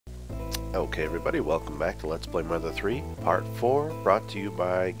Okay, everybody, welcome back to Let's Play Mother 3, Part 4, brought to you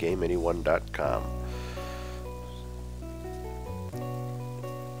by GameAnyone.com.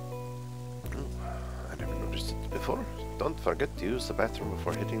 I never noticed it before. Don't forget to use the bathroom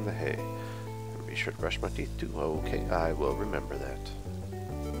before hitting the hay. And be sure to brush my teeth too. Okay, I will remember that.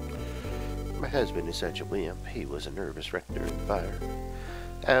 My husband is such a wimp. He was a nervous wreck during the fire.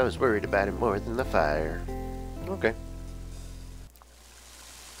 I was worried about him more than the fire. Okay.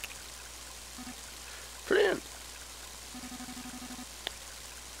 Friend.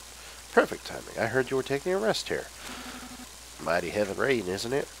 Perfect timing. I heard you were taking a rest here. Mighty heavy rain,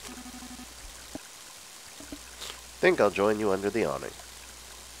 isn't it? Think I'll join you under the awning.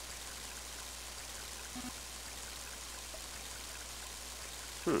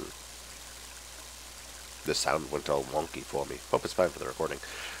 The sound went all wonky for me. Hope it's fine for the recording.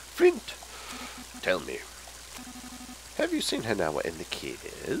 Flint, tell me, have you seen Hanawa and the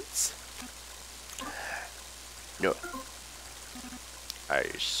kids? No. I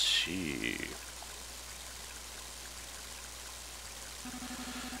see.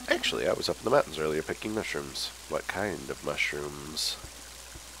 Actually, I was up in the mountains earlier picking mushrooms. What kind of mushrooms?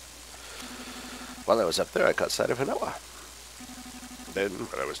 While I was up there, I caught sight of Hanawa. Then,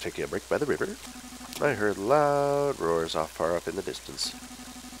 when I was taking a break by the river, I heard loud roars off far up in the distance.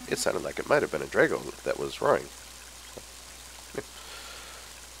 It sounded like it might have been a drago that was roaring.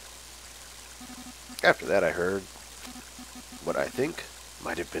 After that, I heard what I think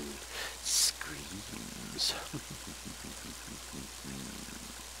might have been screams.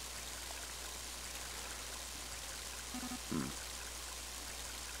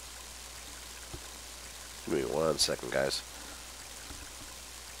 Give me 1 second, guys.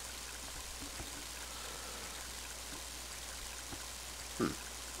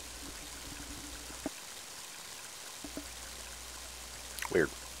 Weird.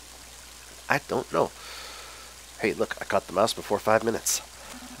 I don't know. Hey, look, I caught the mouse before 5 minutes.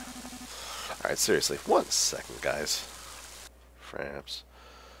 Alright, seriously, 1 second, guys. Fraps.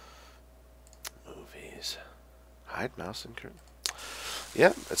 Movies. Hide mouse and cursor.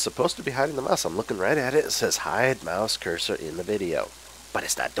 Yeah, it's supposed to be hiding the mouse. I'm looking right at it. It says hide mouse cursor in the video. But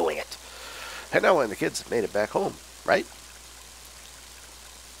it's not doing it. And now when the kids made it back home, right?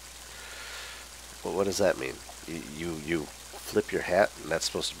 Well, what does that mean? You flip your hat and that's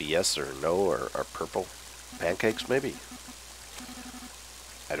supposed to be yes or no or purple? Pancakes, maybe?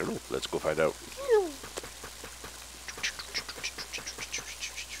 I don't know. Let's go find out.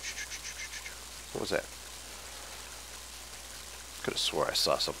 What was that? Could have swore I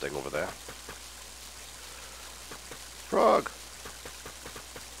saw something over there. Frog!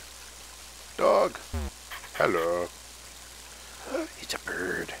 Dog! Hello! It's a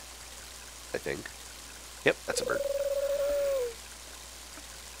bird. I think. Yep, that's a bird.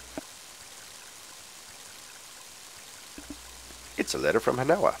 It's a letter from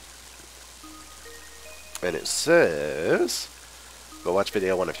Hanawa. And it says... Go watch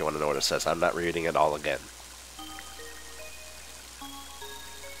video 1 if you want to know what it says. I'm not reading it all again.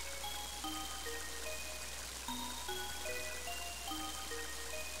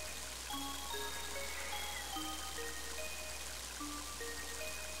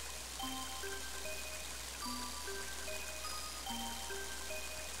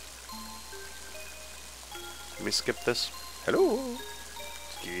 Let me skip this. Hello?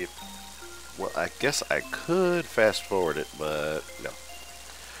 Skip. Well, I guess I could fast forward it, but no.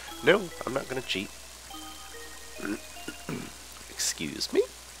 No, I'm not going to cheat. Excuse me.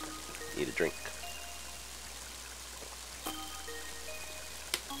 Need a drink.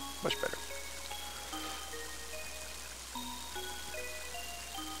 Much better.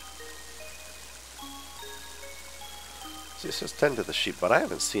 See, it says tend to the sheep, but I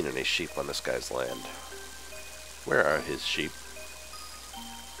haven't seen any sheep on this guy's land. Where are his sheep?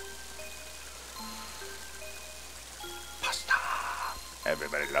 Pasta!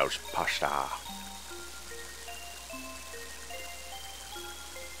 Everybody loves pasta.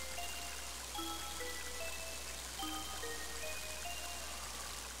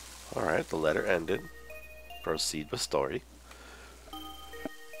 Alright, the letter ended. Proceed with story.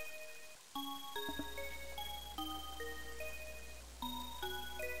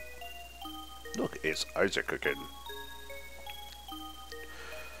 Look, it's Isaac again.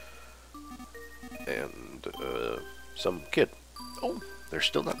 And, some kid. Oh, they're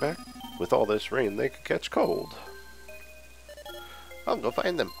still not back. With all this rain, they could catch cold. I'll go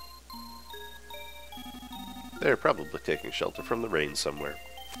find them. They're probably taking shelter from the rain somewhere.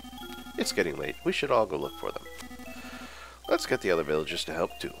 It's getting late. We should all go look for them. Let's get the other villagers to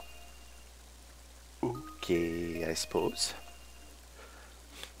help, too. Okay, I suppose.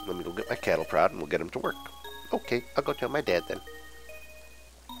 Let me go get my cattle prod and we'll get him to work. Okay, I'll go tell my dad then.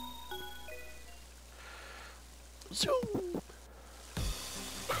 Zoom!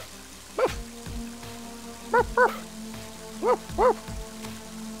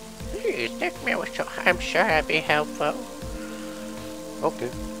 Please take me with you. I'm sure I'd be helpful. Okay.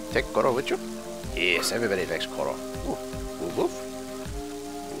 Take Koro with you? Yes, everybody likes Koro. Woof. Woof.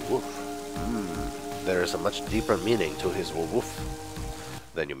 Woof. There is a much deeper meaning to his woof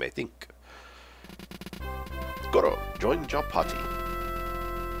than you may think. Koro, join your party.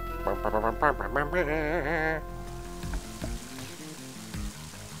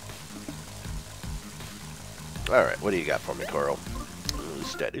 Alright, what do you got for me, Koro?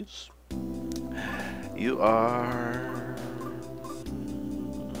 Status. You are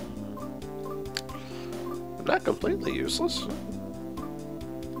not completely useless.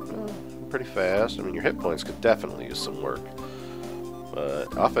 Pretty fast. I mean, your hit points could definitely use some work. But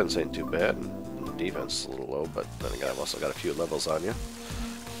offense ain't too bad. And defense is a little low, but then again, I've also got a few levels on you.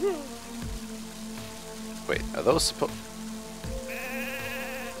 Wait, are those supposed...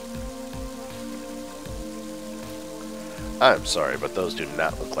 I'm sorry, but those do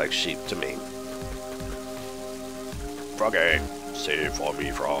not look like sheep to me. Froggy, save for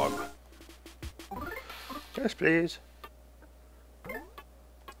me, frog. Yes, please.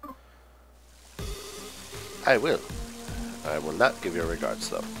 I will. I will not give your regards,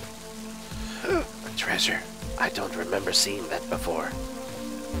 though. A treasure. I don't remember seeing that before.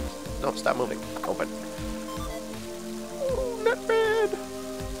 No, stop moving. Open. Ooh, not bad.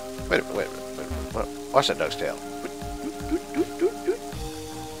 Wait a minute. Watch that dog's tail.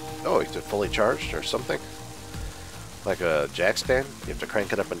 Oh, is it fully charged or something? Like a jack stand? You have to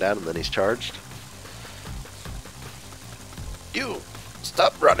crank it up and down and then he's charged? You!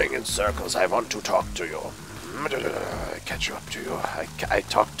 Stop running in circles. I want to talk to you. I catch you up to you. I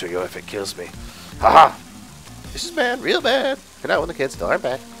talk to you if it kills me. Haha! This is bad. Real bad. And now when the kids still aren't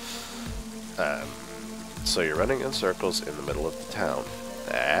back. So you're running in circles in the middle of the town.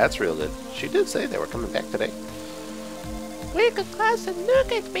 That's real good. She did say they were coming back today. We could close and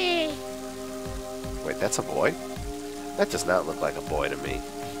look at me. Wait, that's a boy? That does not look like a boy to me.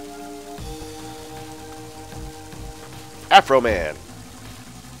 Afro Man!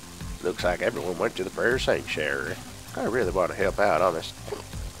 Looks like everyone went to the prayer sanctuary. I really want to help out, honest.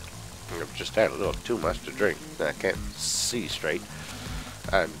 I've just had a little too much to drink. I can't see straight.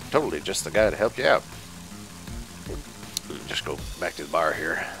 I'm totally just the guy to help you out. Just go back to the bar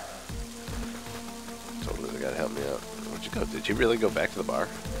here. Totally the guy to help me out. Where'd you go? Did you really go back to the bar?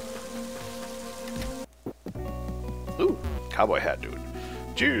 Ooh, cowboy hat dude.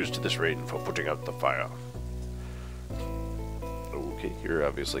 Cheers to this rain for putting out the fire. Okay, you're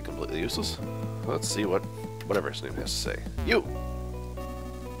obviously completely useless. Let's see whatever his name has to say. You!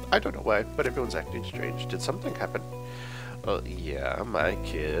 I don't know why, but everyone's acting strange. Did something happen? Yeah, my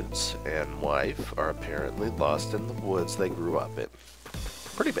kids and wife are apparently lost in the woods they grew up in.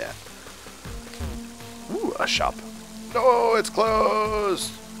 Pretty bad. Ooh, a shop. No, it's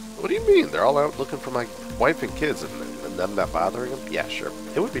closed! What do you mean? They're all out looking for my wife and kids and them not bothering them? Yeah, sure.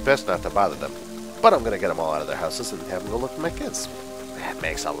 It would be best not to bother them. But I'm gonna get them all out of their houses and have them go look for my kids. That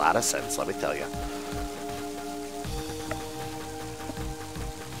makes a lot of sense, let me tell you.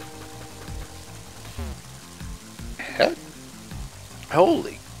 Heck?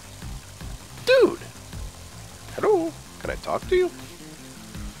 Holy. Dude! Hello? Can I talk to you?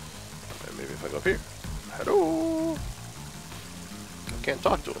 Maybe if I go up here. Hello? I can't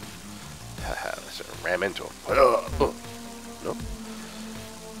talk to him. Haha, let's ram into him. Oh. No?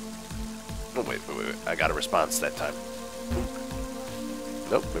 Oh, wait. I got a response that time.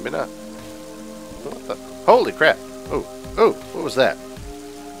 Nope, maybe not. Holy crap! Oh, what was that?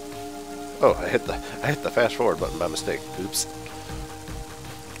 Oh, I hit the fast forward button by mistake. Oops.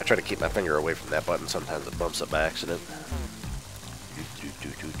 I try to keep my finger away from that button. Sometimes it bumps up by accident.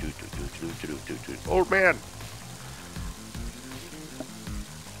 Old man!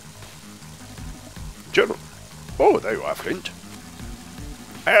 General! Oh, there you are, Flint.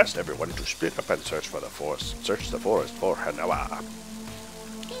 I asked everyone to split up and search the forest for Hanawa.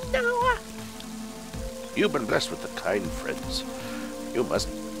 Noah. You've been blessed with the kind friends. You must...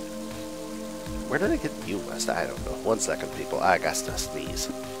 Where did I get you must? I don't know. 1 second, people. I got to sneeze.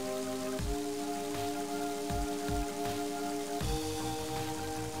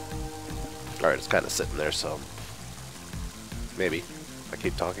 Alright, it's kind of sitting there, so... Maybe. I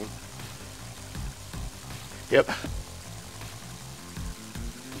keep talking. Yep.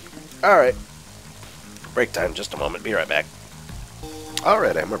 Alright. Break time, just a moment. Be right back.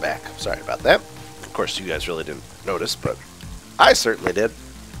 Alright, and we're back. Sorry about that. Of course, you guys really didn't notice, but I certainly did.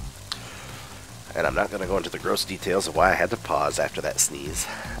 And I'm not going to go into the gross details of why I had to pause after that sneeze.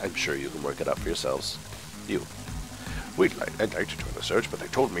 I'm sure you can work it up for yourselves. You. I'd like to join the search, but they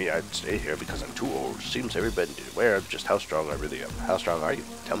told me I'd stay here because I'm too old. Seems everybody is aware of just how strong I really am. How strong are you?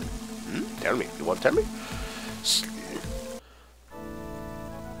 Tell me. Tell me. You want to tell me?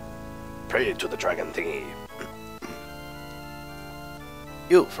 Pray to the dragon thingy.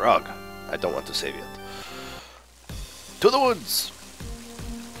 You, frog. I don't want to save you. To the woods!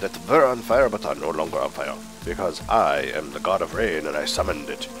 That were on fire but are no longer on fire. Because I am the god of rain and I summoned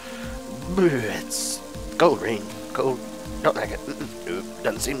it. It's cold rain. Cold. Don't like it.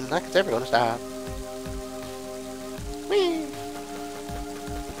 Doesn't seem like it's ever gonna stop. Whee!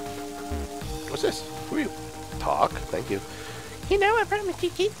 What's this? Who are you? Talk. Thank you. You know, I promised you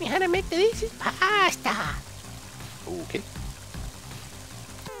teach me how to make delicious pasta. Okay.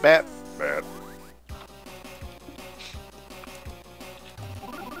 Bat.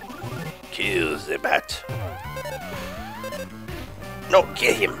 Kill the bat. No,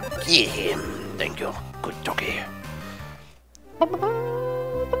 get him. Get him. Thank you. Good doggy.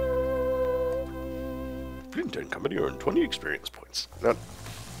 Flint and Company earned 20 experience points. No.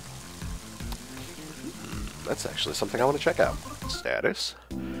 That's actually something I want to check out. Status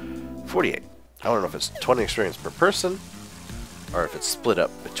 48. I don't know if it's 20 experience per person or if it's split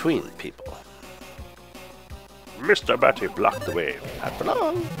up between people. Mr. Batty blocked the way. Not for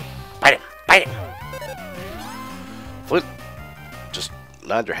long. Bite him! Bite him! Flint, just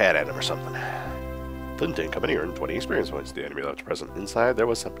nod your hat at him or something. Flint and Company earned 20 experience points. The enemy left present. Inside there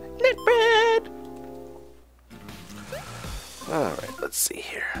was some net bread. Alright, let's see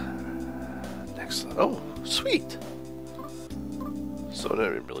here. Next. Oh, sweet. So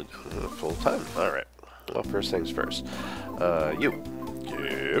they're really doing it full time. Alright. Well, first things first. You.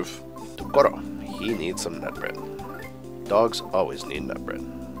 Give to Goro. He needs some nut bread. Dogs always need nut bread.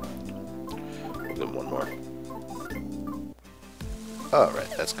 We'll give him one more.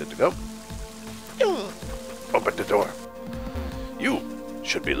 Alright, that's good to go. Open the door. You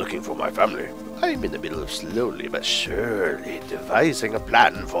should be looking for my family. I'm in the middle of slowly but surely devising a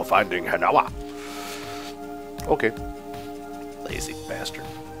plan for finding Hanawa. Okay. Lazy bastard.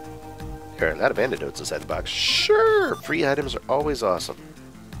 There are a lot of antidotes inside the box. Sure, free items are always awesome.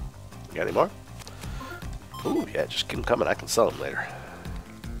 You got any more? Ooh, yeah, just keep them coming. I can sell them later.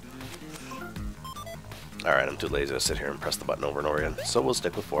 Alright, I'm too lazy to sit here and press the button over and over again, so we'll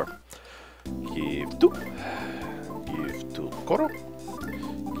stick with 4. Give to Koro.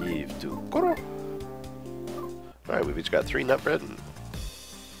 Give to Koro. Alright, we've each got 3 nut bread and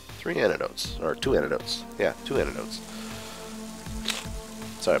 3 antidotes. Or 2 antidotes. Yeah, 2 antidotes.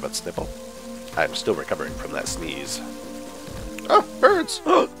 Sorry about Snipple. I'm still recovering from that sneeze. Oh, birds!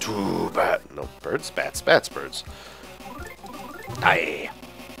 Oh, too bad. No, birds, bats, birds. Die!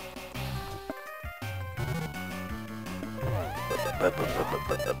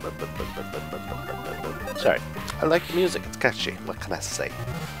 Sorry, I like the music. It's catchy. What can I say?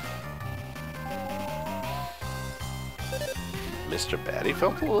 Mr. Batty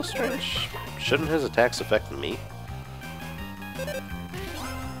felt a little strange. Shouldn't his attacks affect me?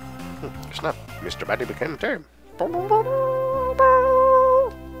 It's not. Mr. Batty became tame.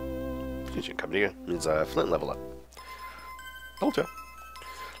 Fusion come to you. Means Flint level up. Told ya.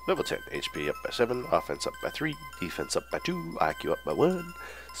 Level 10. HP up by 7. Offense up by 3. Defense up by 2. IQ up by 1.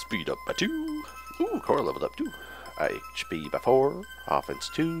 Speed up by 2. Ooh, Core leveled up too. HP by 4. Offense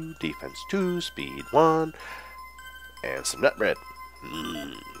 2. Defense 2. Speed 1. And some nut bread.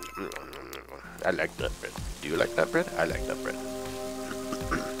 I like nut bread. Do you like nut bread? I like nut bread.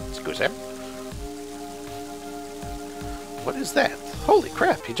 Let's go, Sam. What is that? Holy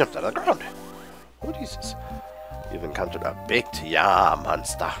crap, he jumped out of the ground. What is this? You've encountered a baked yam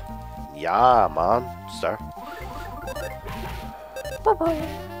monster. Yam monster.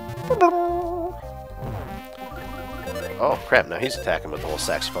 Oh crap, now he's attacking with the whole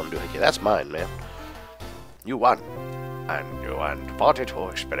saxophone doohickey. That's mine, man. You won. And you earned 42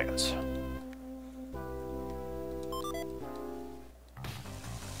 experience.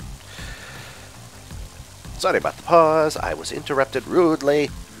 Sorry about the pause. I was interrupted rudely.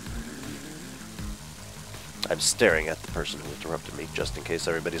 I'm staring at the person who interrupted me, just in case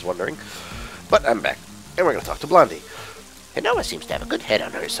everybody's wondering. But I'm back, and we're going to talk to Blondie. Hinoa seems to have a good head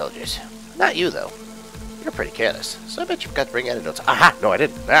on her soldiers. Not you, though. You're pretty careless, so I bet you forgot to bring antidotes. Aha! No, I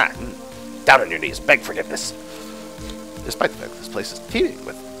didn't. Down on your knees, beg forgiveness. Despite the fact this place is teeming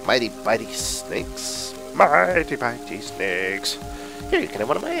with mighty bitey snakes. Mighty bitey snakes. Here, you can have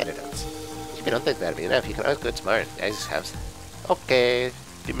one of my antidotes. If you don't think that'd be enough, you can always go tomorrow. I just have... Okay.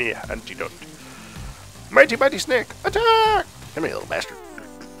 Give me an antidote. Mighty bitey snake, attack! Come here, little bastard.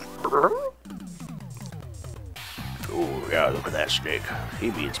 yeah, look at that snake. He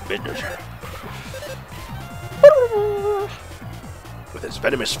means business. With his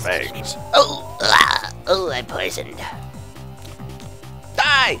venomous fangs. Oh, I'm poisoned.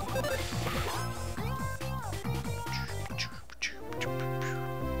 Die!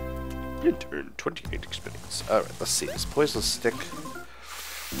 Turn 28 experience. Alright, let's see. This poison stick.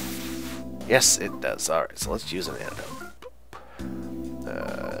 Yes, it does. Alright, so let's use an antidote.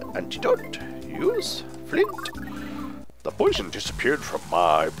 Antidote. Use. Flint. The poison disappeared from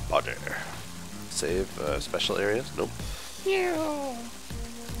my body. Save special areas? Nope.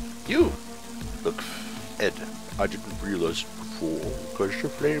 You! Look, Ed, I didn't realize it before, because the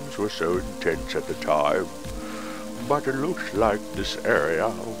flames were so intense at the time. But it looks like this area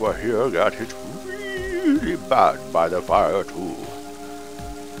over here got hit really bad by the fire too.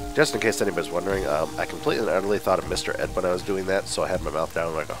 Just in case anybody's wondering, I completely and utterly thought of Mr. Ed when I was doing that, so I had my mouth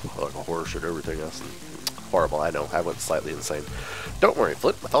down like a horse and everything else. And horrible, I know, I went slightly insane. Don't worry,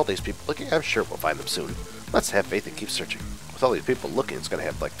 Flint, with all these people looking, I'm sure we'll find them soon. Let's have faith and keep searching. With all these people looking, it's going to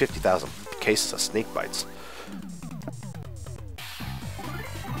have like 50,000 cases of snake bites.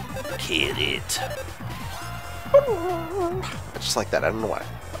 Kill it. Just like that, I don't know why.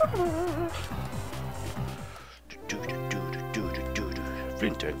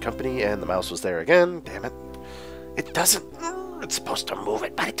 Flint and Company, and the mouse was there again. Damn it. It doesn't. It's supposed to move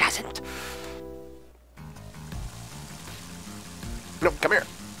it, but it doesn't. No, come here.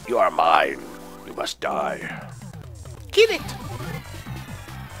 You are mine. You must die. Kill it.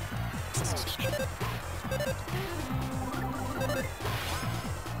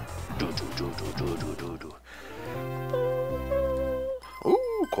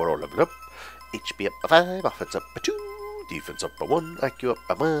 Ooh, Koro leveled up. HP up by 5, offense up by 2, defense up by 1, IQ up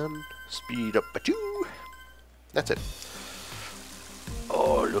by 1, speed up by 2. That's it.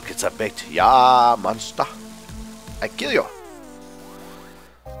 Oh, look, it's a bait. Yeah, monster. I kill you.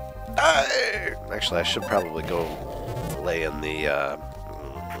 Die! Actually, I should probably go lay in the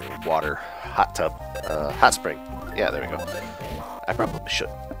water, hot tub, hot spring. Yeah, there we go. I probably should.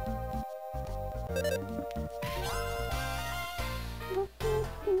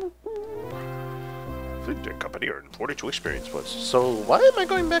 Flint and Company earned 42 experience points. So why am I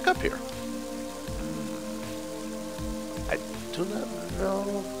going back up here? I do not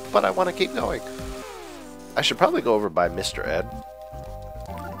know, but I want to keep going. I should probably go over by Mr. Ed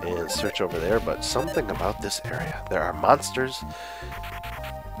and search over there, but something about this area. There are monsters.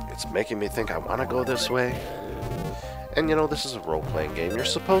 It's making me think I want to go this way. And you know, this is a role-playing game. You're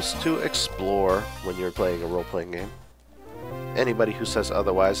supposed to explore when you're playing a role-playing game. Anybody who says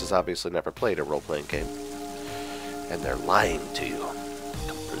otherwise has obviously never played a role-playing game. And they're lying to you.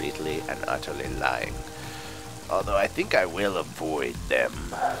 Completely and utterly lying. Although I think I will avoid them,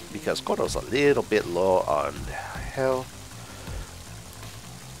 because Koro's a little bit low on health.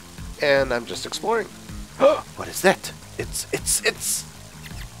 And I'm just exploring. What is that? It's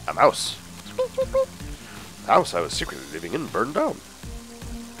a mouse. The house I was secretly living in burned down.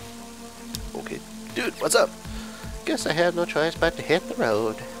 Okay, dude, what's up? Guess I have no choice but to hit the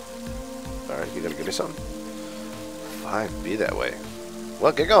road. Alright, you gonna give me something? Fine, be that way.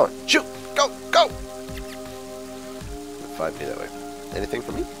 Well, get going. Shoot! Go! Go! Fine, be that way. Anything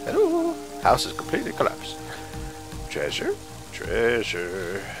for me? Hello? House is completely collapsed. Treasure?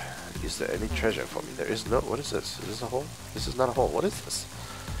 Treasure. Is there any treasure for me? There is no. What is this? Is this a hole? This is not a hole. What is this?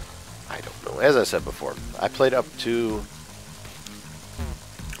 I don't know. As I said before, I played up to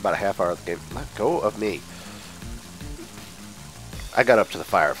about a half hour of the game. Let go of me. I got up to the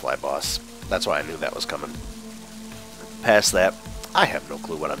Firefly boss. That's why I knew that was coming. Past that, I have no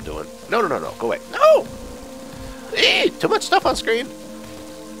clue what I'm doing. No, no, no, no. Go away. No! Too much stuff on screen.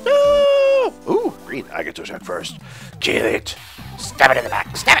 No! Ooh, green. I get to attack first. Kill it. Stab it in the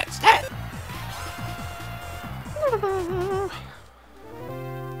back. Stab it. Stab it.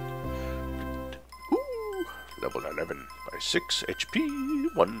 Ooh, level 11 by 6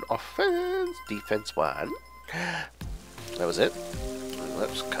 HP, 1 offense, defense 1. That was it? That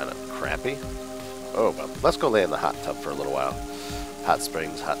was kind of crappy. Oh, well, let's go lay in the hot tub for a little while. Hot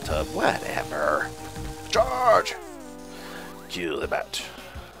springs, hot tub, whatever. Charge! Kill the bat.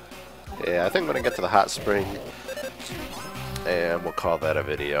 Yeah, I think I'm going to get to the hot spring, and we'll call that a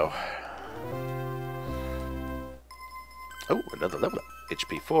video. Oh, another level up.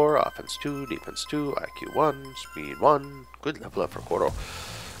 HP 4, offense 2, defense 2, IQ 1, speed 1. Good level up for Koro.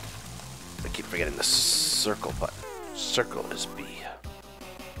 I keep forgetting the circle button. Circle is B.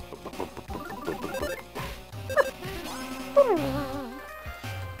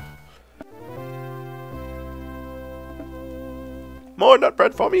 More nut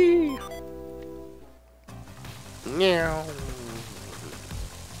bread for me! Meow.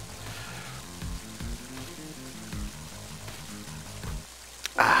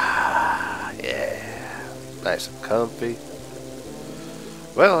 Ah, yeah. Nice and comfy.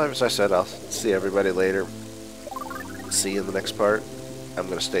 Well, as I said, I'll see everybody later. See you in the next part. I'm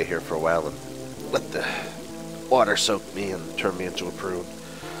going to stay here for a while and let the water soak me and turn me into a prune.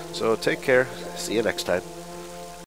 So take care. See you next time.